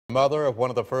Mother of one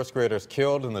of the first graders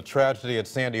killed in the tragedy at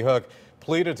Sandy Hook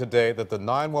pleaded today that the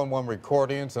 911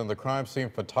 recordings and the crime scene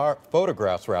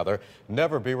photographs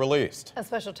never be released. A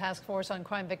special task force on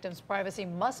crime victims' privacy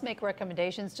must make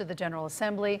recommendations to the General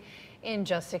Assembly in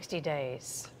just 60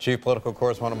 days. Chief Political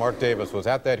Correspondent Mark Davis was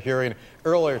at that hearing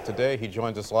earlier today. He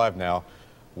joins us live now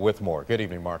with more. Good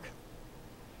evening, Mark.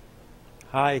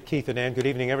 Hi, Keith and Ann. Good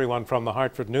evening, everyone from the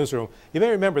Hartford newsroom. You may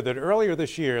remember that earlier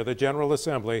this year, the General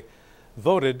Assembly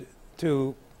voted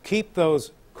to keep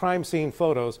those crime scene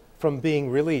photos from being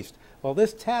released. Well,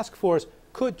 this task force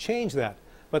could change that,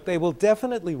 but they will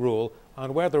definitely rule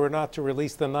on whether or not to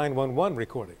release the 911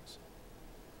 recordings.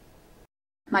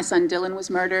 My son Dylan was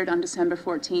murdered on December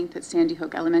 14th at Sandy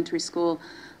Hook Elementary School,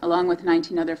 along with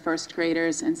 19 other first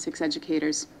graders and 6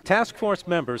 educators. Task force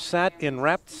members sat in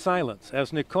rapt silence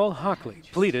as Nicole Hockley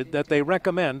pleaded that they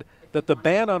recommend that the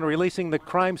ban on releasing the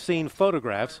crime scene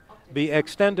photographs be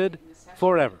extended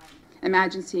forever.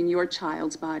 Imagine seeing your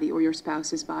child's body or your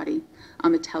spouse's body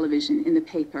on the television, in the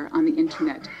paper, on the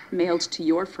internet, mailed to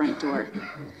your front door.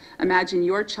 Imagine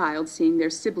your child seeing their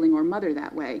sibling or mother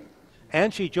that way.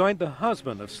 And she joined the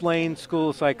husband of slain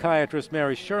school psychiatrist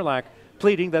Mary Sherlach,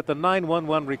 pleading that the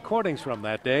 911 recordings from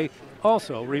that day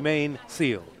also remain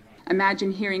sealed.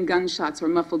 Imagine hearing gunshots or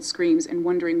muffled screams and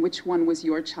wondering which one was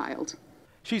your child.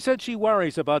 She said she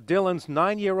worries about Dylan's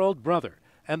 9-year-old brother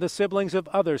and the siblings of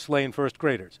other slain first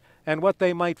graders and what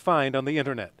they might find on the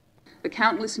internet. The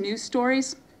countless news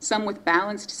stories, some with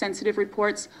balanced, sensitive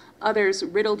reports, others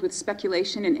riddled with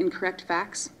speculation and incorrect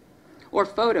facts, or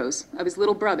photos of his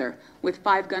little brother with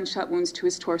 5 gunshot wounds to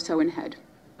his torso and head.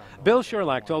 Bill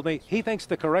Sherlach told me he thinks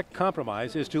the correct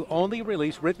compromise is to only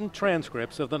release written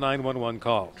transcripts of the 911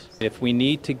 calls. If we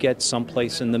need to get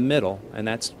someplace in the middle, and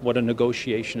that's what a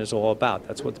negotiation is all about,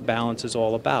 that's what the balance is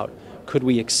all about, could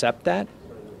we accept that?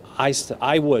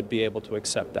 I would be able to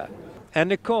accept that. And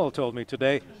Nicole told me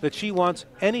today that she wants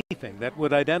anything that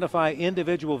would identify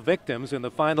individual victims in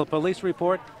the final police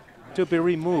report to be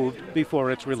removed before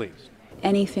it's released.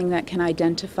 Anything that can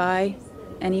identify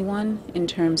anyone in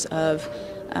terms of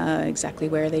exactly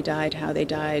where they died, how they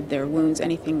died, their wounds,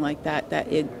 anything like that,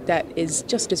 that is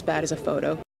just as bad as a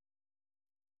photo.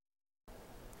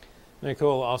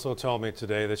 Nicole also told me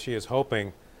today that she is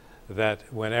hoping that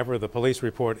whenever the police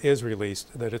report is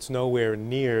released, that it's nowhere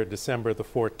near December the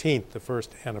 14th, the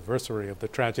first anniversary of the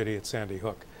tragedy at Sandy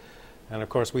Hook. And of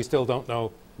course, we still don't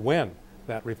know when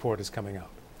that report is coming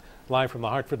out. Live from the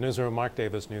Hartford newsroom, Mark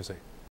Davis, News 8.